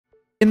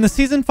In the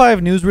Season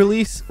 5 news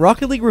release,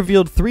 Rocket League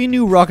revealed 3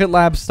 new Rocket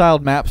Lab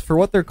styled maps for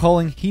what they're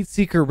calling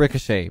Heatseeker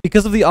Ricochet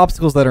because of the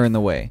obstacles that are in the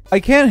way. I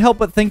can't help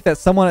but think that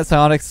someone at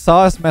Psyonix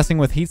saw us messing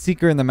with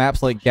Heatseeker in the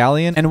maps like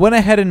Galleon and went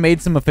ahead and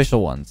made some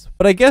official ones,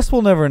 but I guess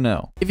we'll never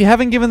know. If you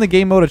haven't given the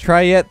game mode a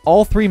try yet,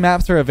 all 3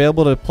 maps are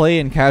available to play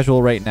in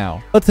casual right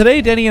now. But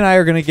today, Denny and I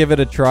are going to give it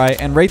a try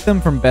and rate them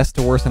from best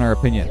to worst in our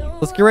opinion.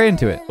 Let's get right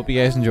into it. Hope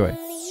you guys enjoy.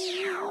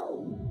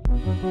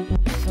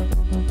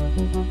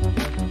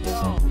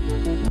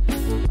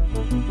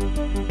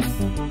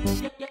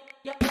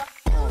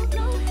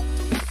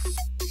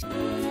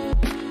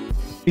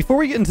 Before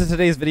we get into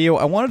today's video,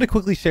 I wanted to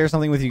quickly share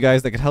something with you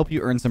guys that could help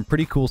you earn some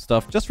pretty cool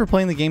stuff just for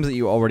playing the games that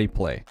you already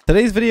play.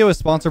 Today's video is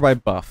sponsored by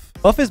Buff.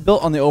 Buff is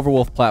built on the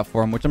Overwolf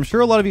platform, which I'm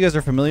sure a lot of you guys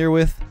are familiar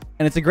with,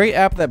 and it's a great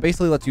app that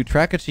basically lets you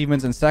track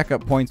achievements and stack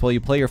up points while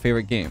you play your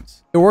favorite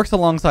games. It works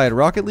alongside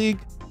Rocket League,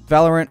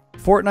 Valorant,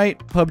 Fortnite,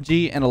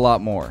 PUBG, and a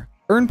lot more.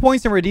 Earn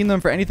points and redeem them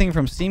for anything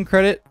from Steam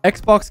credit,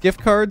 Xbox gift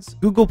cards,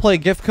 Google Play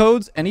gift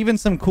codes, and even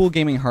some cool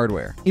gaming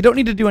hardware. You don't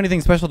need to do anything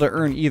special to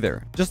earn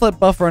either. Just let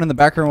Buff run in the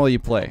background while you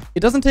play.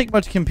 It doesn't take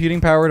much computing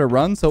power to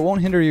run, so it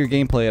won't hinder your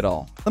gameplay at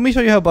all. Let me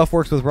show you how Buff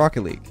works with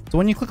Rocket League. So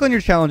when you click on your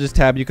challenges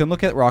tab, you can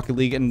look at Rocket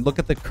League and look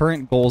at the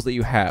current goals that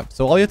you have.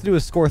 So all you have to do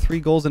is score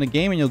 3 goals in a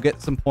game and you'll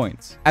get some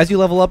points. As you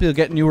level up, you'll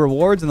get new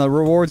rewards, and the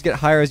rewards get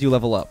higher as you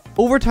level up.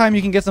 Over time,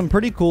 you can get some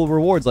pretty cool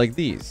rewards like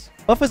these.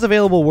 Buff is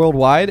available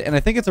worldwide, and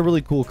I think it's a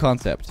really cool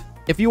concept.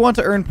 If you want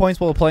to earn points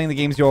while playing the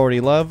games you already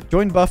love,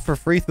 join Buff for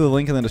free through the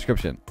link in the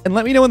description. And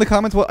let me know in the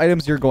comments what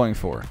items you're going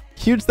for.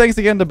 Huge thanks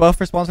again to Buff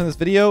for sponsoring this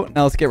video.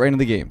 Now let's get right into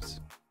the games.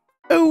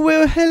 Oh,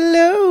 well,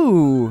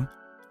 hello.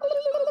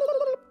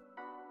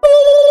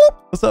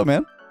 What's up,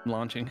 man?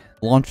 Launching.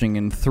 Launching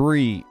in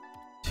 3,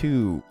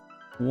 2,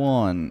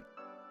 1.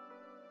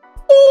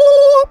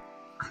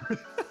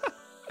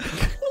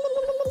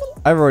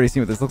 I've already seen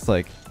what this looks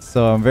like,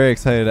 so I'm very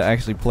excited to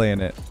actually play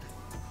in it.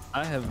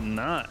 I have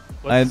not.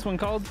 What's this one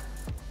called?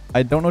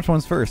 I don't know which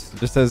one's first.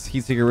 It just says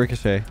Heatseeker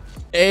Ricochet.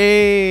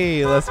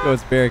 Hey, let's go.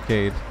 It's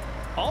Barricade.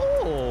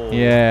 Oh.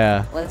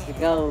 Yeah. Let's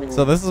go.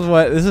 So this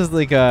is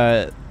like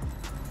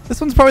this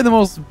one's probably the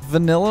most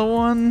vanilla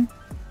one,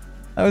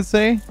 I would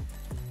say.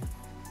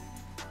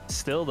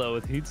 Still though,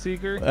 with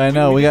Heatseeker. I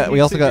know we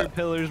also got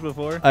pillars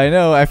before. I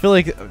know. I feel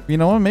like, you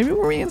know, maybe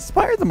we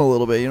inspired them a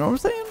little bit. You know what I'm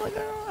saying? Like,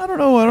 I don't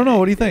know.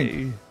 What do you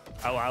think?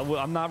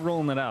 I'm not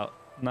ruling it out.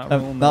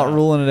 I'm not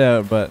ruling it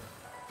out, but.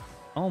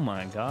 Oh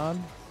my god.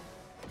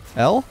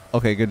 L?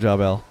 Okay, good job,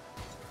 L.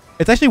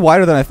 It's actually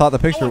wider than I thought the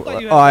picture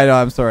was. Oh, I know,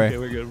 I'm sorry. Okay,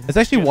 we're good. It's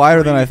actually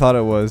wider than I thought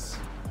it was.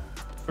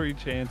 3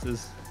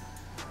 chances.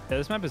 Yeah,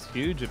 this map is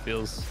huge, it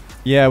feels.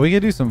 Yeah, we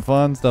could do some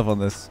fun stuff on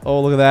this.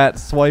 Oh, look at that.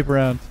 Swipe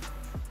around.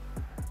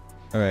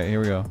 Alright,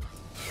 here we go.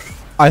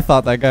 I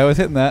thought that guy was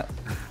hitting that.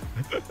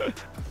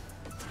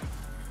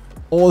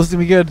 Oh, this is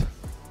gonna be good.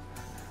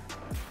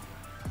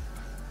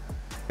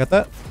 Got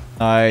that?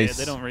 Nice.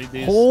 Yeah, they don't read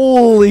these.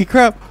 Holy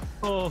crap.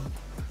 Oh.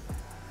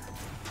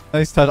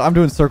 Nice touch. I'm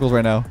doing circles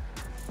right now.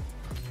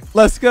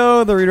 Let's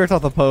go. The redirect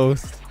off the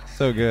post.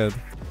 So good.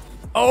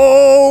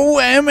 Oh,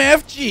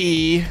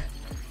 MFG.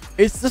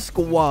 It's the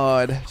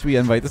squad. Should we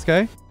invite this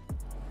guy? I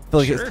feel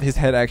like sure. his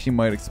head actually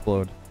might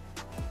explode.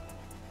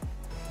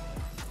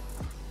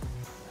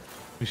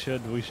 We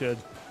should.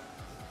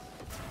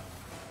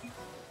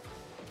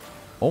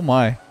 Oh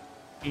my.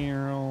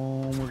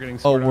 We're getting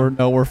Oh,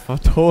 we're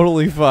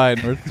totally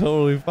fine. We're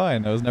totally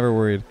fine. I was never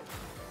worried.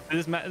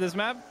 This map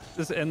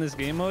and this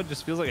game mode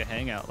just feels like a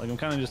hangout. Like I'm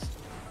kind of just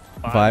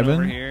vibing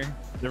over here.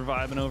 They're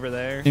vibing over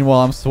there. Meanwhile,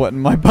 I'm sweating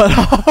my butt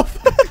off.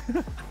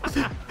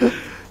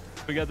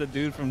 We got the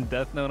dude from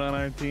Death Note on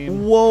our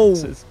team. Whoa.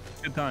 It's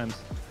good times.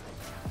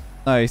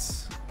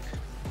 Nice.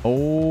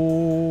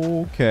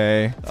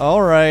 Okay.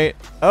 All right.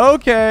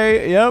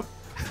 Okay. Yep.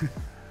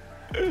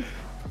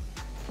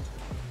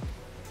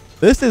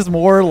 This is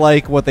more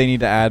like what they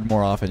need to add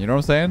more often. You know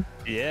what I'm saying?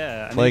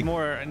 Yeah. I like,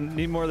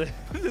 need more of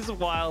this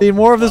wild. Need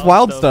more of this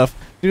wild stuff.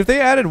 Dude, if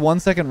they added 1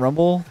 second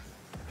rumble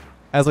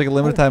as like a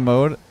limited time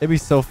mode, it'd be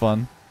so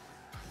fun.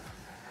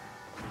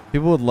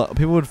 People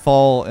would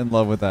fall in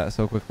love with that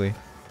so quickly.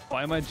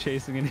 Why am I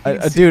chasing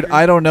an dude,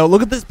 I don't know.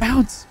 Look at this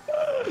bounce.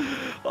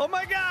 Oh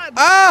my god.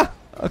 Ah!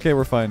 Okay,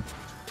 we're fine.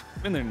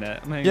 I'm in their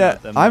net. I'm yeah,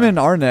 them I'm now. in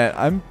our net.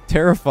 I'm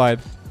terrified.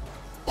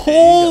 Hey,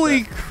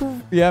 holy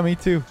crap. Yeah, me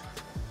too.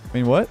 I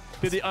mean, what?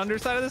 Dude, the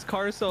underside of this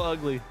car is so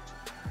ugly.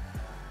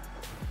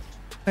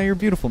 Hey, you're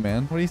beautiful,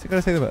 man. What do you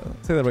gotta say that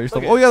about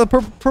yourself? Oh yeah, the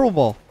purple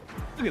ball.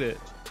 Look at it.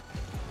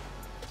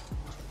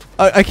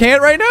 I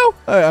can't right now.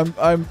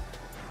 I'm.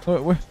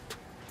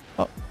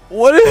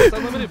 What is? It's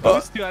unlimited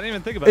boost too. I didn't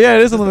even think about it. Yeah,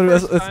 it is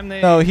unlimited.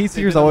 No,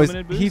 Heatseeker's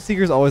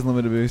always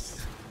limited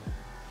boost.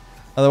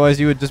 Otherwise,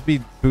 you would just be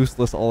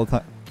boostless all the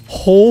time.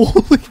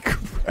 Holy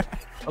crap!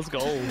 Let's go.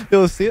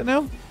 Yo, let's see it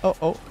now.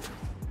 Oh.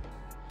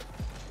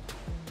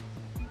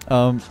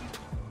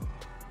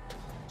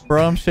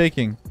 Bro, I'm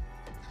shaking.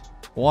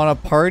 Want a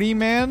party,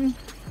 man?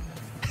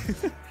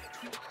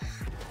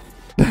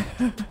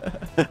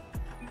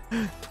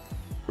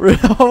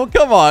 Oh,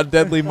 come on,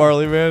 Deadly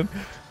Marley, man.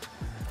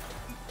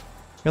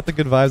 Got the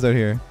good vibes out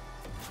here.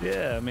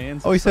 Yeah,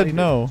 man. Oh, he said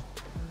no.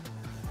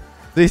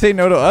 Did he say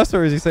no to us,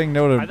 or is he saying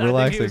no to relaxing?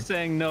 I think he was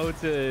saying no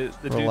to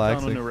the dude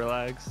telling him to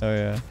relax. Oh,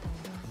 yeah.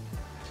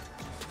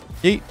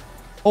 Yeet.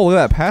 Oh, look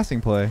at that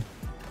passing play.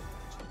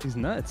 He's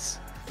nuts.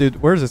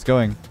 Dude, where's this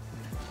going?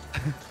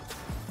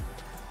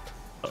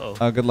 Uh-oh.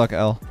 Oh, good luck,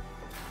 L.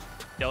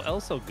 Yo,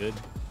 L's so good.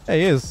 Yeah,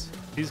 he is.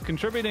 He's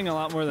contributing a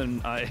lot more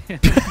than I am.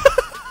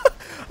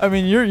 I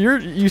mean,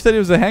 you said it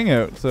was a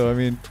hangout, so I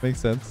mean,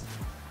 makes sense.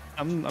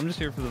 I'm just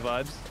here for the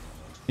vibes.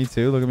 Me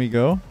too. Look at me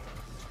go.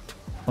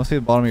 I want to see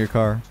the bottom of your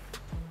car.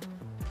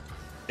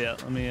 Yeah,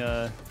 let me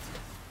here,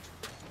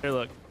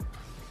 look.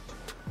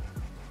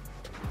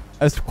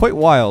 It's quite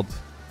wild.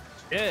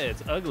 Yeah,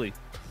 it's ugly.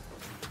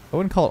 I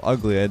wouldn't call it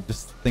ugly. I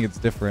just think it's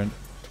different.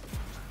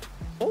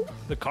 Oh,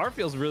 the car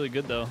feels really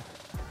good though.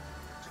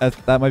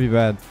 That might be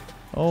bad.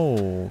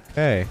 Oh,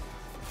 okay.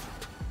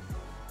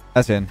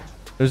 That's in.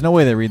 There's no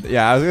way they read.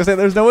 Yeah, I was gonna say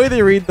there's no way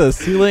they read the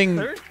ceiling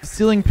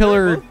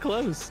pillar. They're both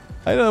close.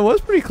 I know it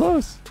was pretty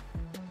close.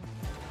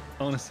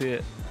 I want to see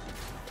it.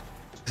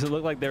 Does it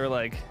look like they were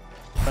like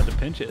about to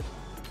pinch it?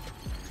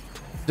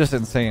 Just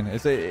insane.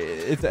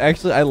 It's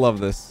actually, I love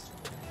this.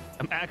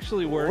 I'm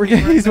actually working.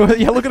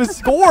 Yeah, look at his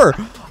score.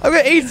 I've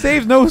got 8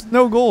 saves,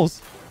 no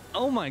goals.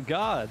 Oh my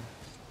god.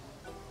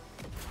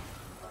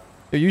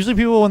 Usually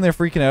people, when they're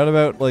freaking out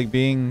about like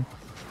being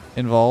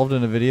involved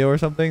in a video or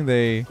something,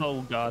 they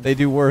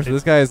do worse.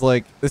 This guy is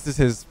like, this is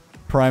his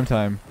prime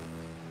time.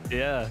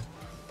 Yeah.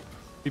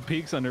 He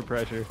peaks under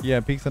pressure. Yeah,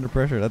 peaks under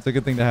pressure. That's a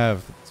good thing to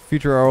have. It's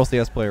future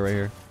RLCS player right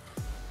here.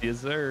 Yes,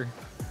 sir.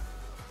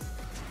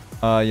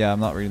 Yeah, I'm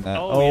not reading that.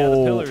 Oh, yeah,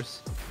 the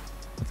pillars.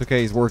 It's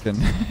okay, he's working.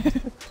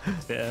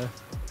 Yeah.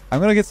 I'm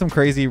gonna get some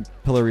crazy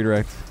pillar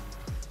redirect.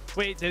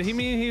 Wait, did he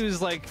mean he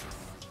was like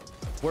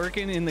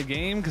working in the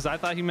game? Because I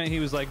thought he meant he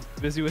was like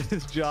busy with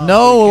his job.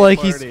 No, like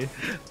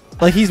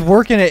he's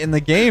working it in the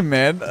game,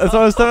 man. That's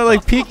why I was talking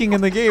like peeking in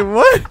the game.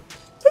 What?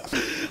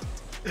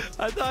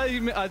 I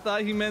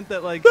thought he meant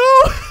that like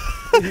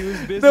no. He was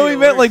busy. No, he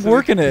meant like so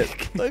working it.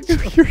 Like,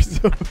 you're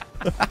so.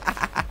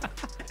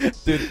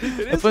 Dude,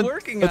 it is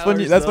working.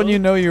 That's when you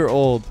know you're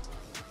old.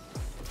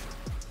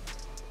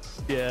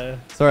 Yeah.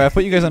 Sorry, I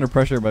put you guys under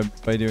pressure by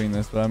doing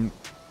this, but I'm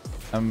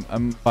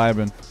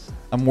vibing.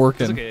 I'm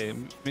working. It's okay.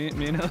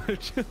 Me and Heather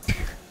just.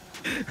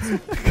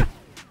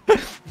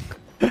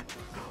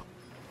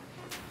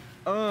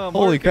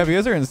 Holy crap, you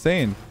guys are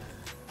insane.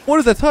 What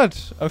is that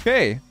touch?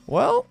 Okay,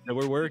 well. Yeah,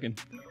 we're working.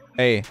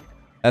 Hey,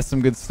 that's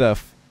some good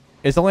stuff.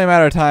 It's only a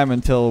matter of time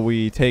until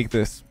we take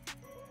this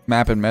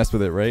map and mess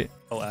with it, right?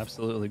 Oh,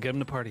 absolutely. Get him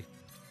to party.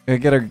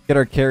 Get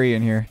our carry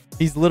in here.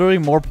 He's literally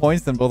more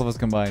points than both of us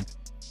combined.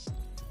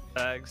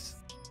 Bags.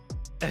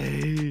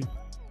 Hey.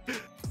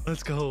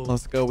 Let's go.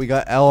 Let's go. We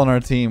got L on our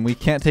team. We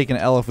can't take an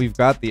L if we've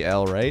got the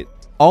L, right?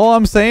 All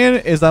I'm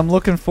saying is I'm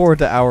looking forward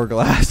to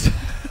Hourglass.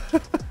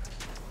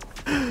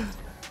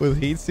 With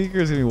Heat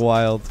Seeker, it's gonna be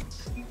wild.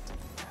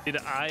 Dude,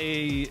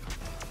 I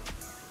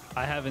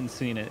haven't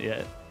seen it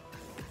yet,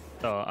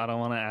 so I don't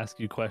want to ask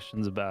you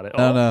questions about it.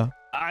 No.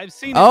 I've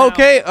seen it.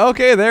 Okay,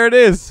 okay, there it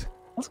is.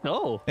 Let's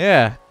go.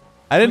 Yeah,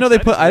 I didn't know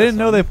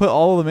they put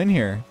all of them in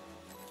here.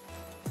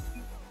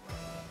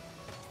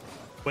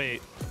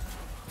 Wait,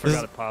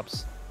 forgot it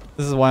pops.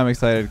 This is why I'm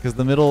excited, because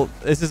the middle,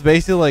 this is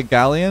basically like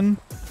Galleon,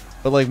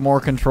 but like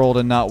more controlled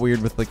and not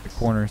weird with like the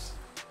corners.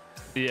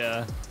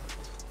 Yeah.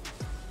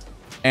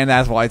 And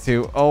that's why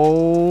too.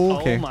 Oh,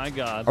 okay. Oh my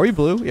god. Are we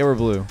blue? Yeah, we're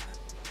blue.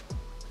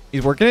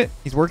 He's working it.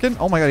 He's working.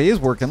 Oh my god, he is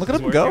working. Look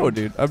at him go,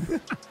 dude.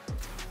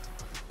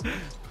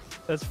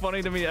 That's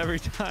funny to me every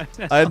time.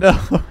 I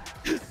know.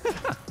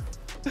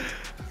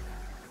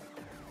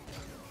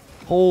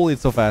 Holy,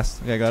 it's so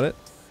fast. Okay, I got it.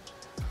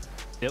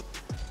 Yep.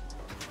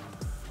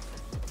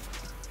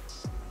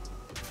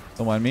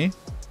 Don't mind me.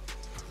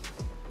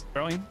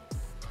 Throwing.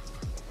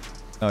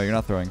 No, you're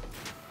not throwing.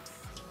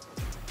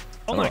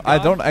 Oh my god. I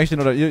don't actually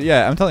know that.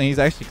 Yeah, I'm telling you, he's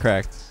actually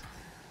cracked.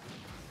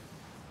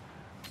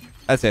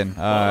 That's in.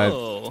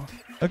 Oh.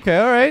 Okay,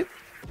 all right.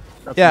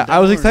 Yeah, I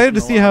was excited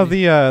to see how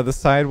the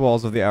side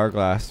walls of the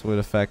Hourglass would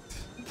affect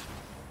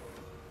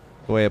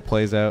the way it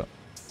plays out.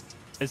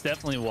 It's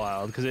definitely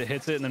wild because it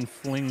hits it and then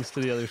flings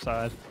to the other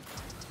side.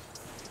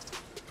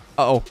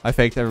 Uh-oh, I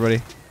faked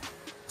everybody.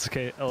 It's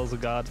okay. L's a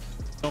god.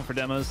 Going for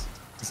demos.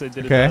 They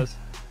did Okay. it to us.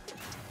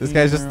 This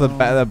guy's just the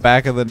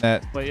back of the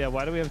net. Wait, yeah.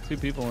 Why do we have 2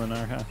 people in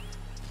our half?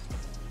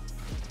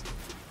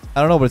 I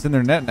don't know, but it's in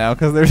their net now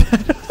because there's.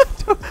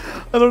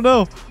 I don't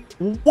know.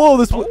 Whoa,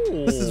 this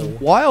is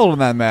wild on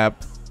that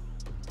map.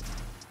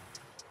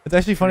 It's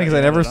actually funny because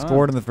I never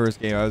scored in the first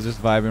game. I was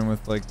just vibing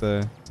with like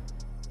the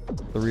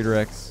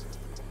redirects.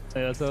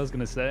 Yeah, that's what I was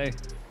gonna say.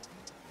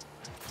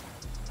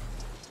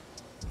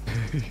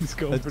 He's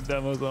going for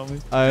demos on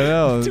me. I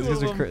know. These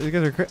guys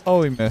are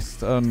oh, he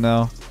missed. Oh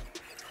no.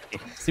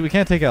 See, we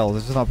can't take L's.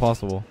 It's just not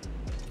possible.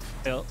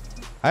 Yep.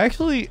 I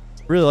actually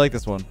really like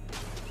this one.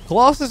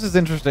 Colossus is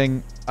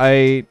interesting.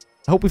 I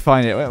hope we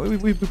find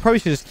it. We probably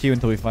should just queue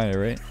until we find it,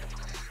 right?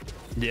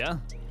 Yeah.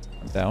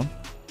 I'm down.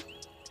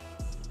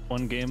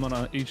 one game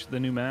on each of the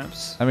new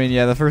maps. I mean,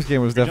 yeah, the first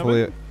game was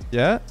definitely...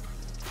 Yeah?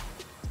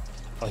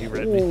 Oh, he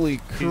read me. Holy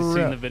crap. He's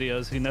seen the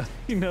videos.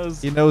 He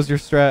knows. He knows your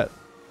strat.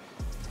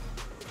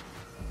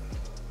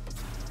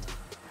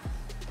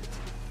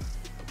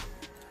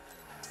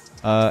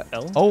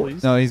 L, oh,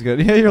 please? no, he's good.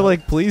 Yeah, you're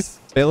like, please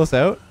bail us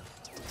out.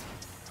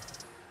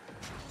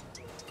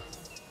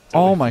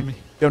 Oh my...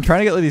 I'm trying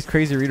to get like these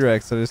crazy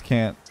redirects, I just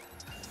can't.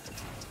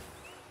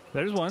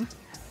 There's one.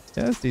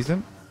 Yeah, that's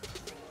decent.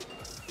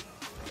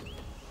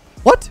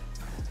 What?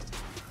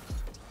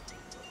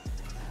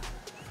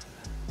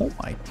 Oh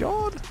my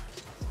god.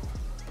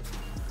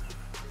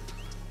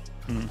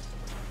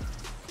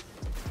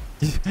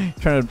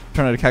 trying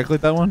to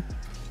calculate that one?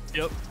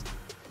 Yep.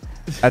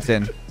 That's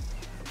in.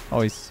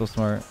 Oh, he's so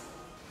smart.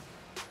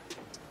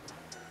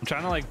 I'm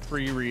trying to like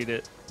pre-read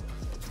it.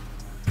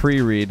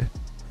 Pre-read.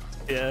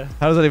 Yeah.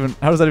 How does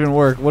that even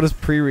work? What is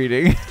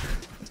pre-reading?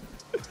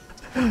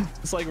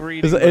 It's like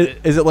reading.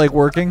 Is it like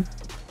working?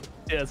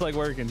 Yeah, it's like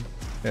working.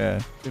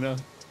 Yeah. You know,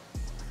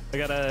 I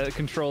got a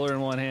controller in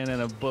one hand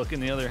and a book in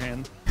the other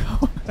hand.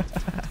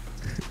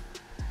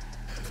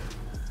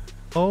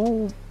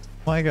 Oh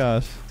my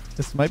gosh.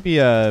 This might be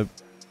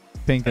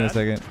pink in a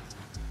second.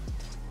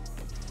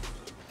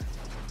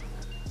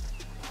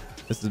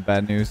 This is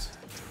bad news.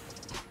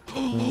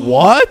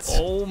 What?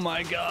 Oh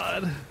my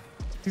god.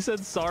 He said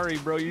sorry,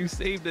 bro. You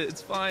saved it.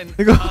 It's fine.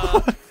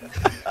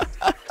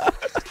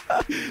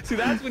 See,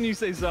 that's when you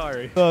say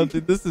sorry. Oh,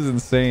 dude, this is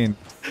insane.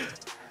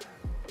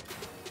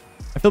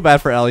 I feel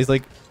bad for Al. He's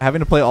like having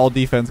to play all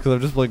defense because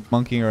I'm just like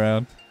monkeying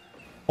around.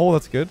 Oh,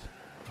 that's good.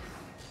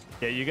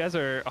 Yeah, you guys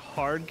are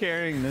hard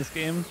carrying this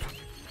game.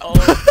 Oh.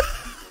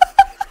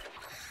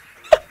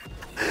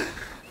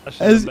 I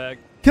should have back.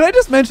 Can I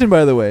just mention,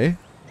 by the way,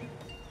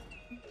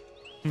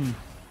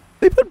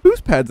 they put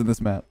boost pads in this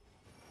map.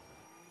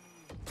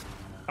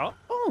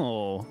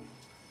 Oh.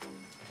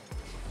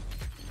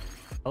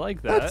 I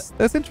like that.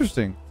 That's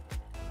interesting.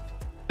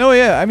 No,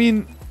 yeah, I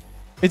mean,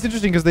 it's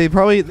interesting because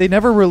they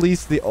never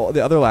released the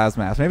other last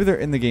maps. Maybe they're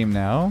in the game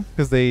now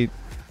because they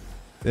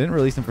didn't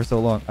release them for so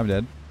long. I'm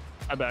dead.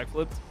 I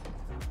backflipped.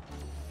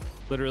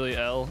 Literally,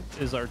 L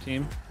is our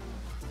team.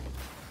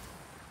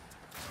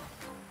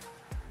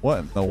 What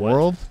in the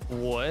world?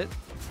 What?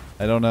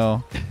 I don't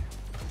know.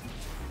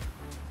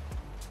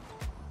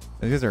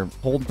 These guys are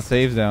holding the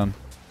saves down.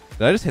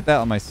 Did I just hit that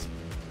on my...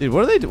 Dude,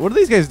 what are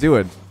these guys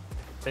doing?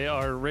 They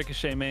are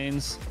Ricochet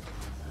mains,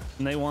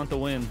 and they want the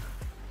win.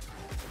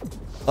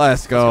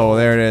 Let's go.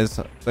 There it is.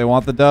 They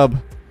want the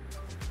dub.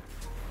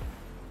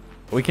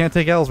 We can't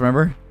take L's,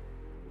 remember?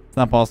 It's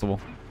not possible.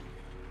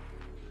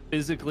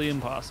 Physically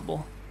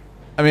impossible.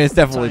 I mean, it's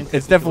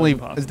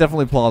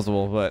definitely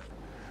plausible, but...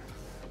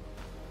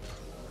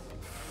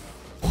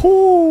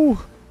 Whoo!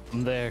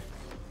 I'm there.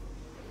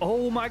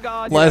 Oh my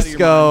god. Let's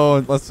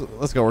go. Let's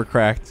go. We're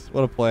cracked.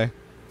 What a play.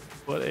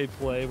 What a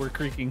play. We're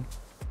creaking.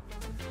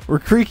 We're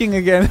creaking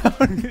again.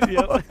 Oh, no.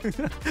 Yep.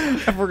 I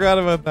forgot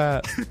about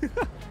that.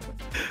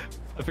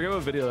 I forget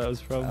what video that was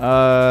from.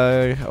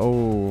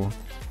 Oh.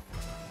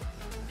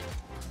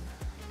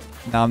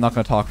 Now I'm not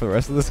going to talk for the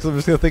rest of this because I'm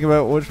just going to think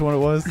about which one it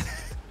was.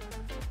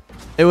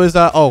 It was,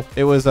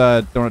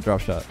 donut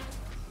drop shot.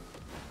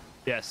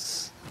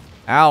 Yes.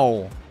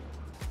 Ow.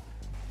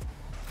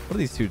 What are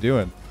these two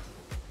doing?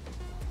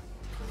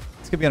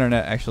 This could be on our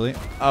net, actually.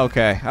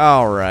 Okay.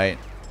 All right.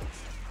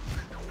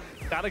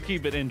 Gotta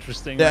keep it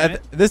interesting, Yeah,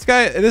 right?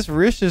 this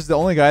Rish is the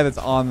only guy that's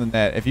on the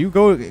net. If you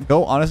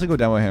honestly go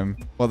demo him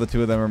while the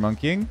two of them are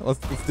monkeying. Let's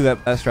do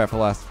that strat for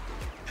last.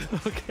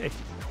 Okay.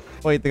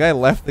 Wait, the guy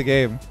left the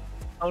game.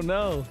 Oh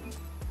no.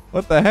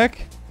 What the heck?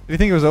 Did you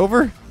think it was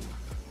over?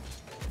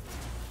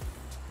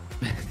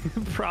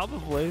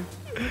 Probably.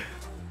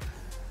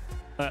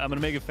 I'm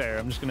gonna make it fair.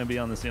 I'm just gonna be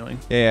on the ceiling.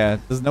 Yeah.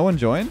 Does no one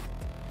join?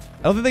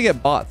 I don't think they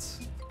get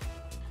bots.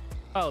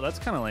 Oh, that's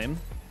kind of lame.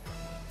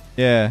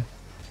 Yeah.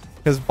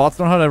 Because bots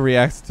don't know how to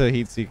react to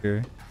Heat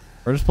Seeker.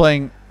 We're just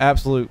playing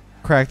absolute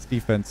cracked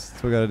defense.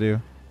 That's what we gotta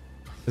do.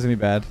 It's gonna be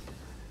bad.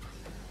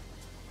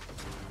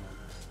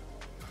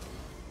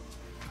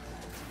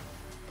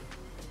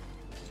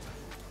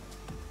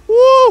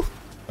 Woo!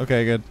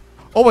 Okay, good.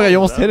 Oh my god, you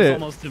almost hit it.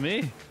 Almost to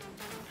me.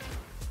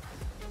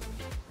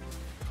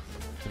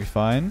 Be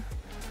fine.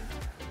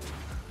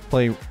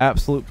 Play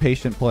absolute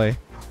patient play.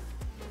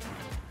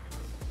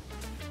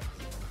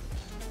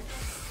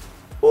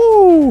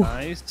 Woo!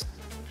 Nice.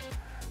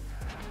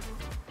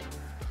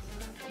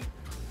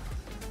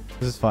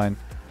 This is fine.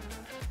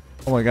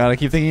 Oh my god, I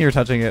keep thinking you're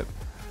touching it.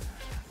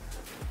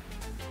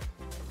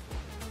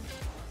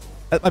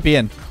 That might be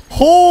in.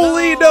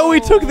 Holy no, we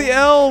took the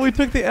L. We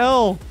took the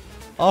L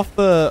off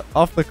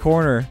the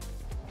corner.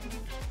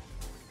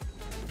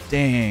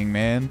 Dang,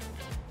 man.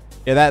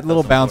 Yeah, that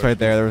little bounce right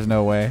there. There was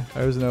no way.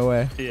 There was no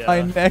way. Yeah.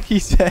 My neck, he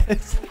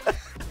says.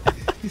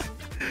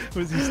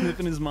 Was he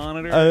sniffing his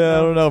monitor?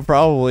 I don't know.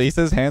 Probably. He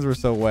says his hands were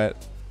so wet.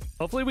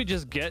 Hopefully, we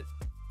just get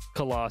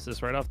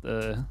Colossus right off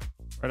the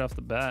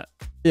bat.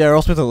 Yeah, or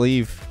else we have to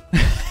leave.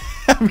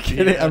 I'm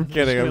kidding. Yeah, I'm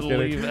kidding. I'm kidding.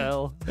 Leave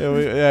L.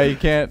 Yeah, you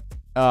can't.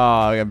 Oh,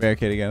 I got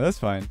barricade again. That's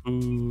fine.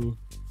 Ooh.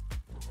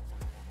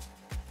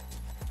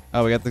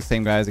 Oh, we got the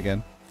same guys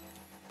again.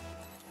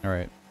 All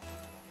right.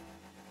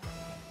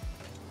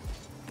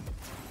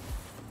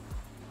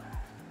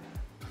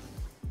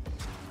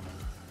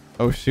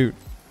 Oh shoot.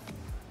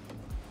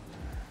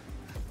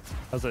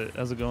 How's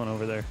it going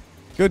over there?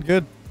 Good,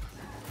 good.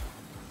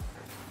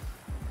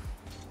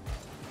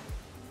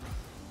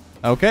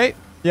 Okay.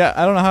 Yeah,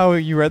 I don't know how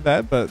you read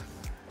that, but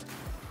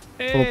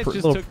It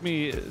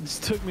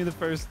just took me the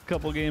first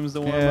couple games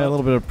to warm up. a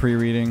little bit of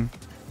pre-reading.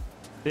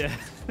 Yeah.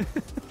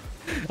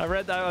 I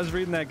was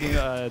reading that game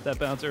that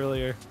bounce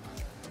earlier.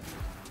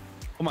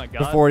 Oh my god.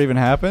 Before it even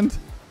happened?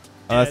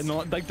 Yeah,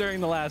 like during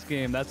the last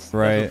game. That's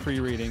right. what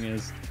pre-reading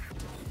is.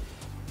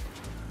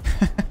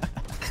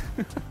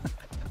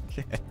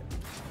 Okay.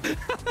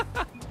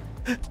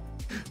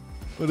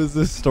 What is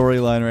this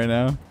storyline right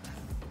now?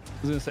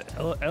 I was gonna say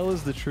L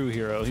is the true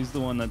hero. He's the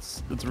one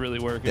that's really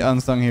working. The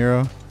unsung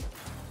hero.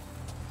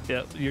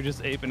 Yeah, you're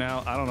just aping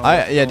out. I don't know.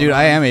 Yeah, dude,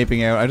 I am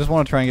aping out. I just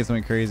want to try and get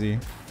something crazy.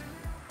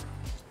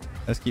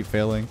 I just keep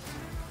failing.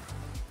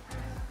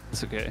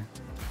 It's okay.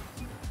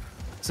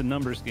 It's a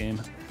numbers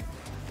game.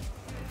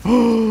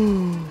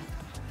 That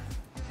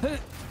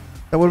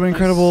would have been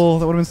incredible.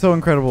 That would have been so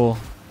incredible.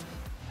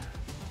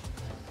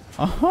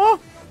 Uh-huh.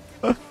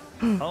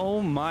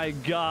 Oh my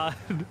god.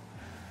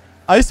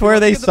 I swear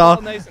they saw.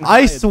 Nice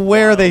I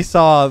swear they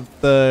saw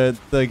the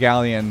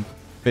Galleon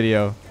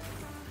video.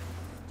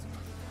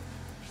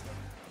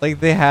 Like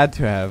they had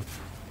to have.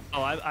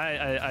 Oh,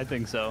 I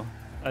think so.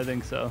 I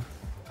think so.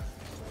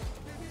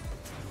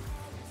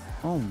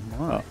 Oh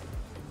my.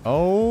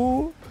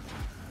 Oh.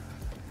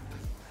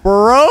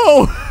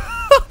 Bro.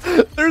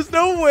 There's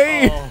no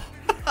way. Oh.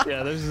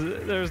 Yeah,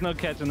 there's no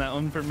catching that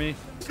one for me.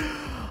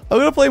 I'm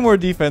gonna play more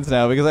defense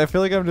now because I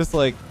feel like I'm just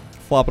like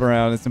flopping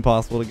around. It's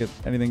impossible to get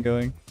anything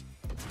going.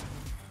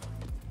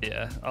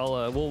 Yeah,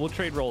 I'll we'll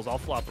trade roles. I'll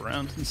flop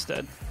around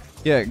instead.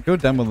 Yeah, go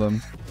demo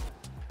them.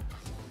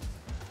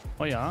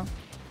 Oh yeah.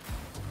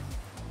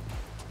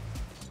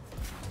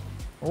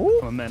 Oh.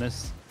 I'm a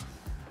menace.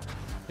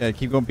 Yeah,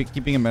 keep going.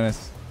 Keep being a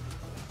menace.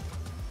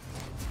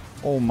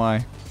 Oh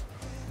my.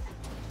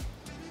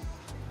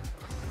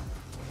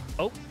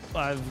 Oh,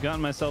 I've gotten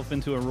myself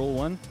into a rule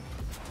 1.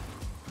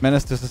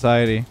 Menace to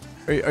society.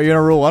 Are you in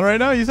a rule 1 right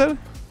now? You said?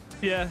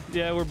 Yeah,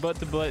 we're butt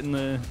to butt in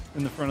the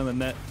front of the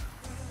net.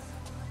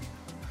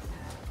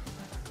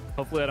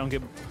 Hopefully I don't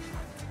get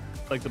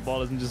like the ball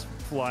doesn't just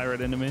fly right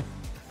into me.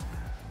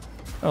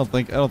 I don't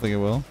think it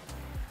will.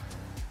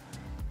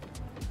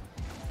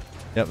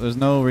 Yep, there's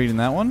no reading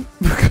that one.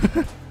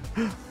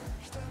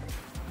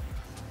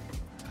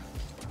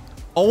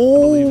 Oh! I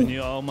believe in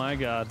you. Oh my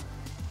god.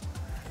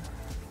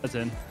 That's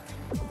in.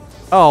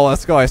 Oh,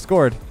 let's go. I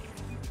scored.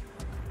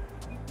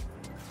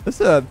 I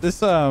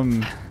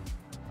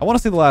want to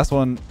see the last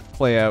one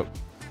play out.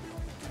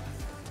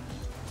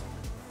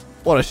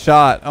 What a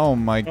shot. Oh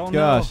my gosh.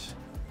 No.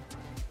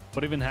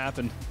 What even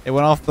happened? It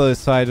went off the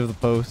side of the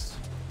post.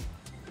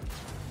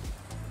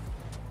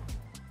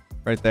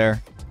 Right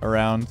there.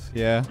 Around.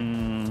 Yeah.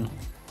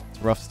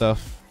 It's rough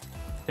stuff.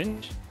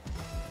 Pinch.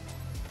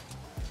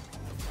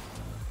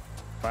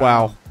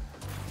 Wow.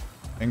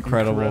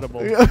 Incredible.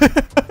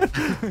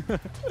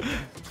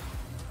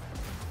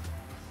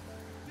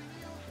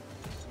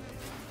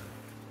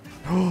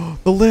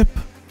 The lip.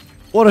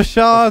 What a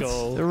shot.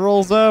 It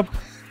rolls up.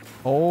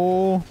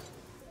 Oh.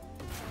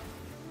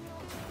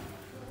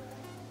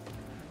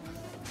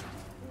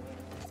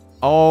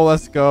 Oh,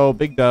 let's go.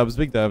 Big dubs.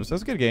 Big dubs.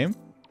 That's a good game.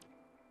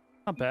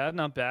 Not bad.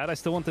 Not bad. I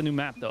still want the new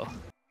map, though.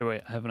 Oh,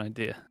 wait, I have an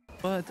idea.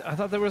 But I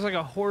thought there was like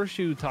a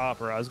horseshoe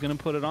topper. I was going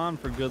to put it on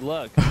for good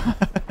luck.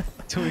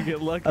 Till we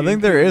get lucky. I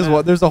think there is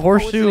one. There's a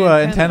horseshoe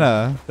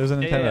antenna. There's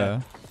an antenna.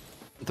 Yeah.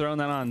 I'm throwing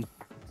that on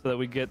so that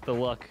we get the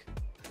luck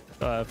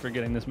for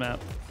getting this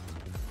map.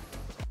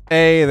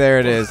 Hey, there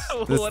it is.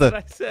 What did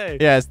I say?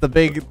 Yeah, it's the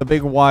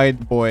big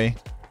wide boy.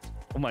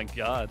 Oh my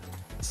god.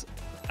 It's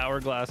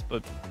hourglass,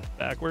 but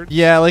backwards.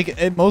 Yeah, like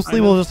it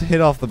mostly will just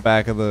hit off the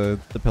back of the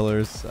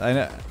pillars.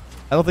 I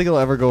don't think it'll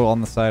ever go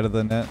on the side of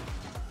the net.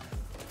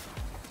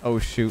 Oh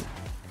shoot.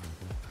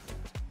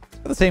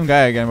 The same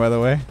guy again, by the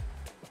way.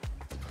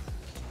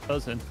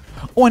 Doesn't.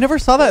 Oh, I never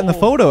saw that in the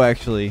photo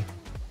actually.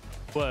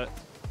 What?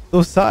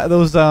 Those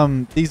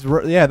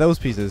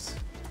pieces.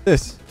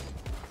 This.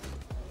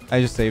 I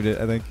just saved it,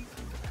 I think.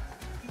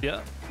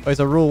 Yeah. Oh, it's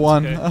a rule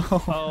 1. Okay.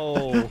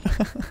 Oh.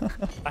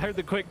 I heard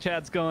the quick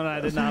chats going. I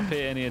did not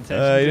pay any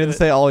attention. You didn't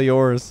say all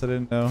yours. I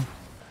didn't know.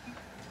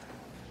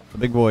 The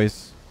big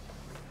boys.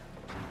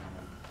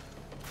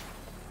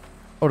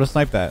 Oh, to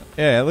snipe that.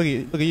 Yeah, look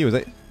at you. Is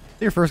that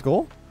your first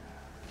goal?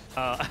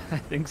 I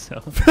think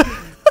so.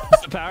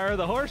 It's the power of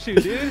the horseshoe,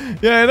 dude.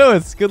 Yeah, I know.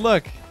 It's good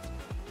luck.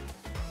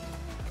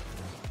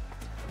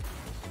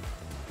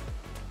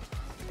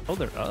 Oh,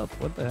 they're up.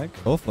 What the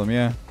heck? Both of them,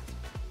 yeah.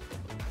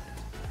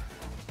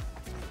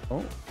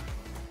 Oh.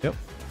 Yep.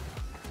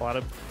 A lot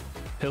of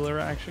pillar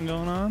action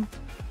going on.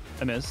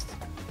 I missed.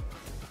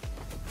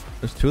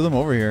 There's 2 of them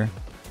over here.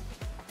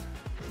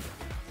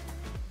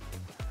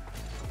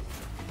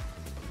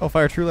 Oh,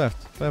 fire true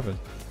left. What happened?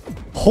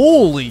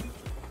 Holy.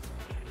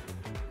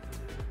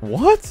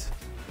 What?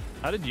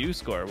 How did you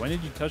score? When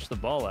did you touch the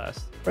ball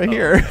last? Right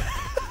here.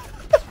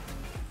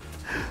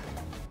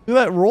 Look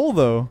at that roll,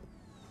 though.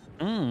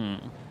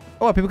 Mm.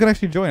 Oh, people can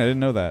actually join. I didn't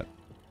know that.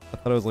 I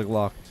thought it was like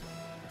locked.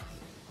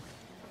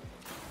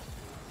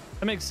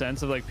 That makes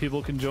sense. If like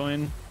people can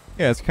join.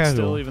 Yeah, it's casual.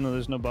 Still, even though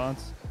there's no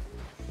bots.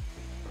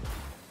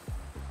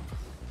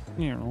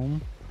 Yeah.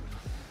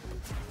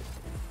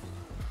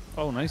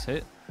 Oh, nice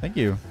hit. Thank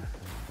you.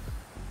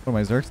 What are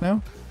my Zerks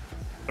now?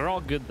 They're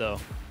all good though.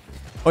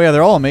 Oh yeah,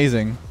 they're all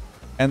amazing.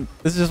 And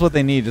this is just what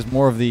they need, just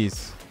more of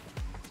these.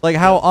 Like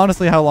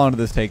honestly, how long did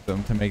this take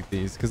them to make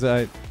these? Because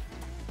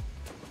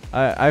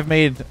I've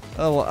made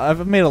a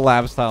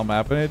lab style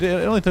map, and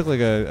it only took like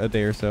a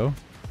day or so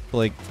to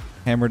like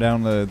hammer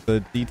down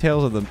the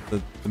details of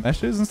the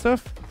meshes and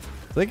stuff.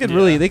 So they could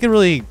really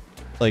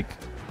like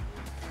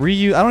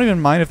reuse. I don't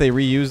even mind if they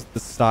reuse the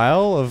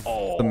style of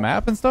the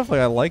map and stuff. Like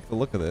I like the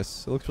look of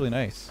this. It looks really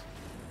nice.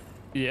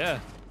 Yeah.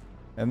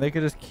 And they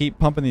could just keep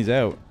pumping these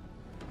out.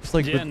 Just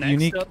like yeah, the next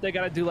unique. up they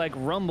gotta do like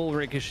Rumble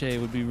Ricochet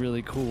would be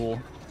really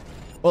cool.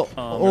 Well,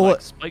 or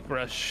like Spike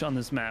Rush on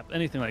this map.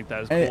 Anything like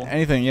that is cool.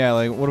 Anything, yeah.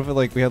 Like, what if it,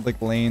 like we had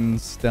like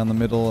lanes down the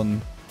middle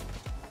and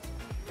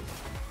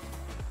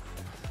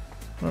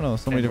I don't know,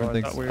 so many different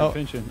things. We were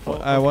pinching.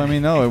 Well, I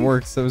mean, no, it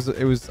works. I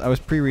was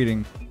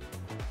pre-reading.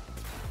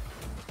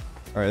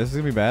 All right, this is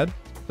gonna be bad.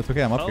 That's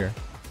okay. I'm up here.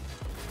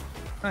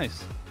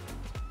 Nice.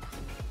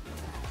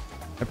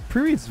 My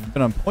pre-read's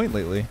been on point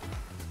lately.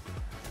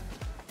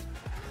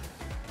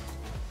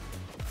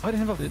 I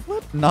didn't have a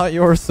flip. Not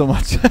yours so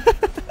much.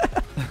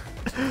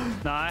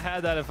 No, I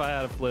had that if I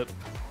had a flip.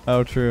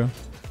 Oh, true.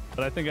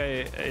 But I think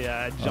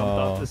I jumped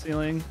off the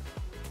ceiling.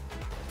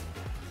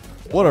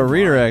 What a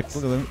redirect!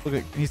 Look at him. Look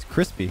at he's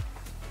crispy.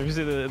 Have you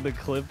seen the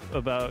clip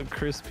about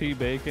crispy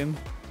bacon?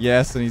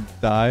 Yes, and he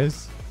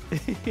dies.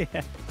 Yeah.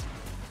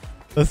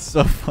 That's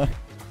so funny.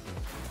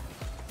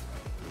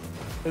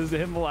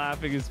 Him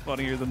laughing is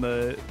funnier than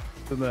the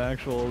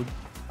actual.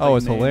 Oh,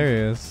 it's name.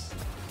 hilarious.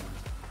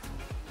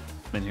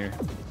 In here.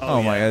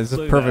 Oh my god, this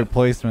is perfect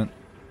placement.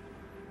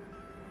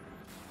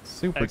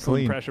 Super Excellent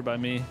clean. pressure by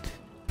me.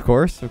 Of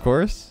course, of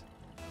course.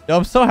 Yo,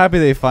 I'm so happy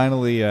they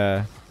finally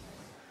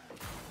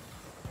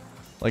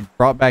like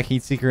brought back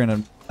Heatseeker in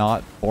a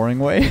not boring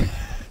way.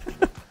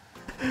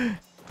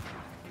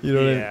 you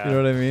know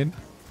what I mean?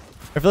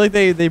 I feel like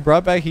they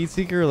brought back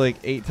Heatseeker like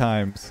 8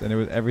 times, and it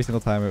was every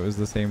single time it was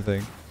the same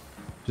thing,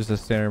 just a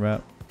standard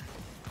map.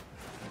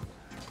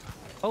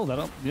 Oh,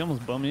 you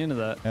almost bumped me into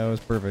that. That was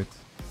perfect.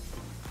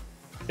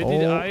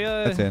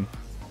 That's in.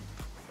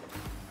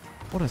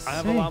 What a I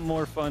have a lot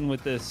more fun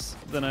with this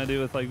than I do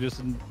with like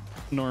just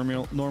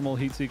normal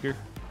Heatseeker.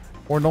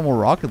 Or normal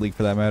Rocket League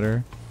for that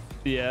matter.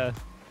 Yeah.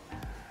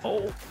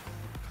 Oh.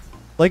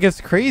 Like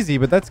it's crazy,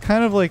 but that's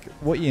kind of like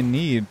what you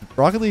need.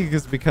 Rocket League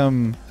has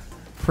become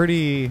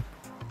pretty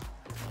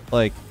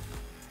like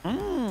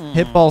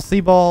hit ball, see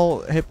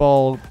ball, hit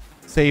ball,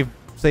 save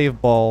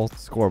ball,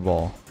 score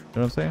ball.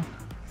 You know what I'm saying?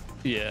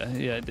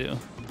 Yeah, I do.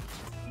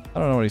 I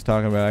don't know what he's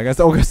talking about. I guess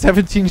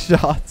 17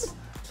 shots.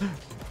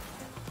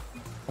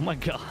 Oh my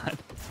god.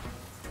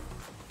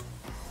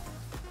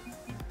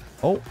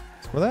 Oh,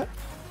 score that?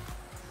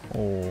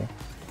 Oh.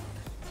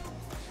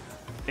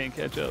 Can't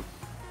catch up.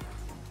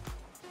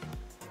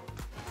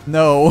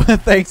 No,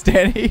 thanks,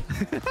 Danny.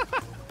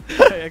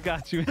 Hey, I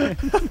got you, man.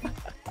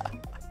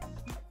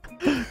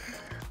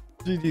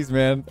 GG's,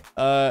 man.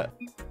 That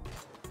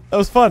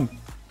was fun.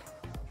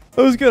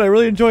 That was good. I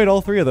really enjoyed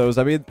all 3 of those.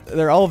 I mean,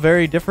 they're all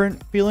very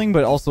different feeling,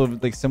 but also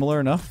like similar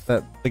enough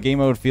that the game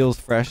mode feels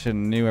fresh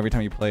and new every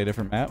time you play a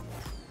different map.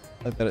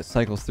 Like that it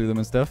cycles through them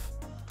and stuff.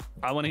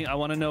 I want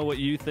to know what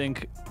you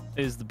think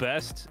is the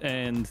best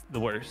and the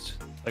worst.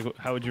 Like,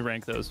 how would you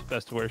rank those,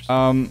 best to worst?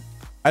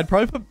 I'd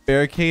probably put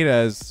Barricade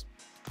as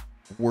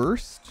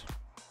worst,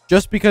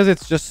 just because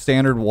it's just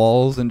standard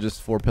walls and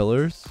just 4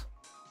 pillars.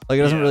 Like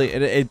it doesn't really.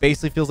 It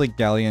basically feels like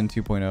Galleon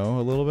 2.0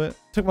 a little bit.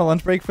 Took my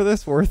lunch break for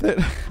this. Worth it.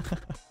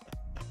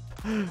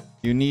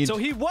 You need. So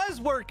he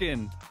was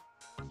working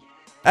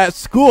at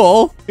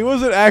school. He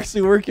wasn't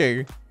actually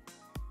working.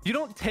 You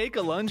don't take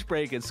a lunch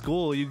break at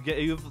school. You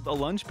have a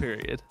lunch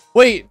period.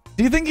 Wait,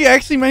 do you think he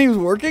actually meant he was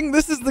working?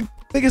 This is the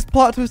biggest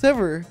plot twist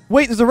ever.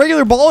 Wait, there's a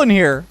regular ball in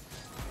here,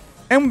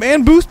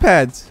 and boost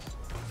pads.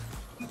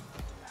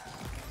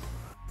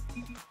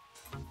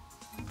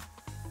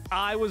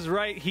 I was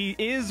right. He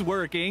is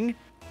working.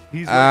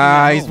 He's working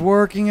at home. He's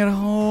working at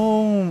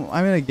home.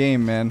 I'm in a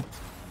game, man.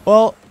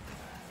 Well,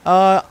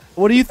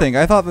 what do you think?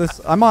 I thought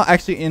this. I'm not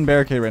actually in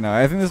Barricade right now.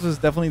 I think this was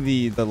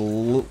definitely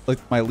like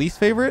my least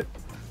favorite.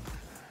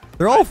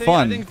 They're all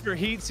fun. I think for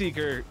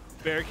Heatseeker,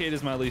 Barricade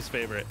is my least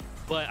favorite,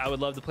 but I would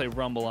love to play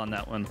Rumble on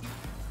that one.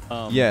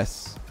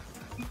 Yes,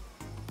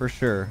 for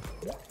sure.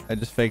 I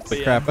just faked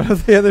the crap out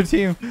of the other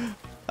team.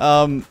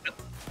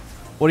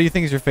 What do you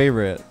think is your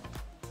favorite?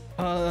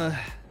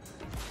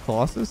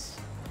 Colossus?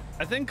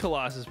 I think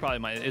Colossus is probably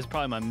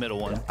my middle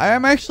one. I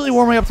am actually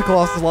warming up to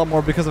Colossus a lot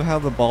more because of how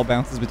the ball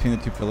bounces between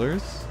the 2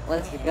 pillars.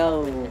 Let's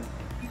go.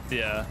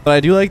 Yeah. But I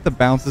do like the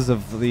bounces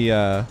of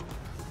the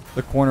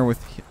corner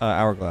with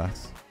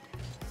Hourglass.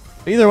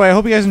 But either way, I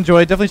hope you guys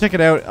enjoyed. Definitely check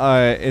it out.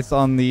 It's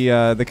on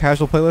the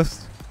casual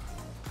playlist.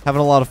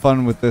 Having a lot of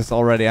fun with this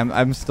already.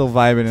 I'm still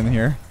vibing in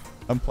here.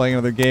 I'm playing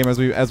another game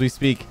as we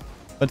speak.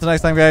 But until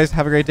next time, guys,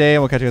 have a great day,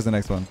 and we'll catch you guys in the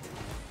next one.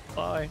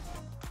 Bye.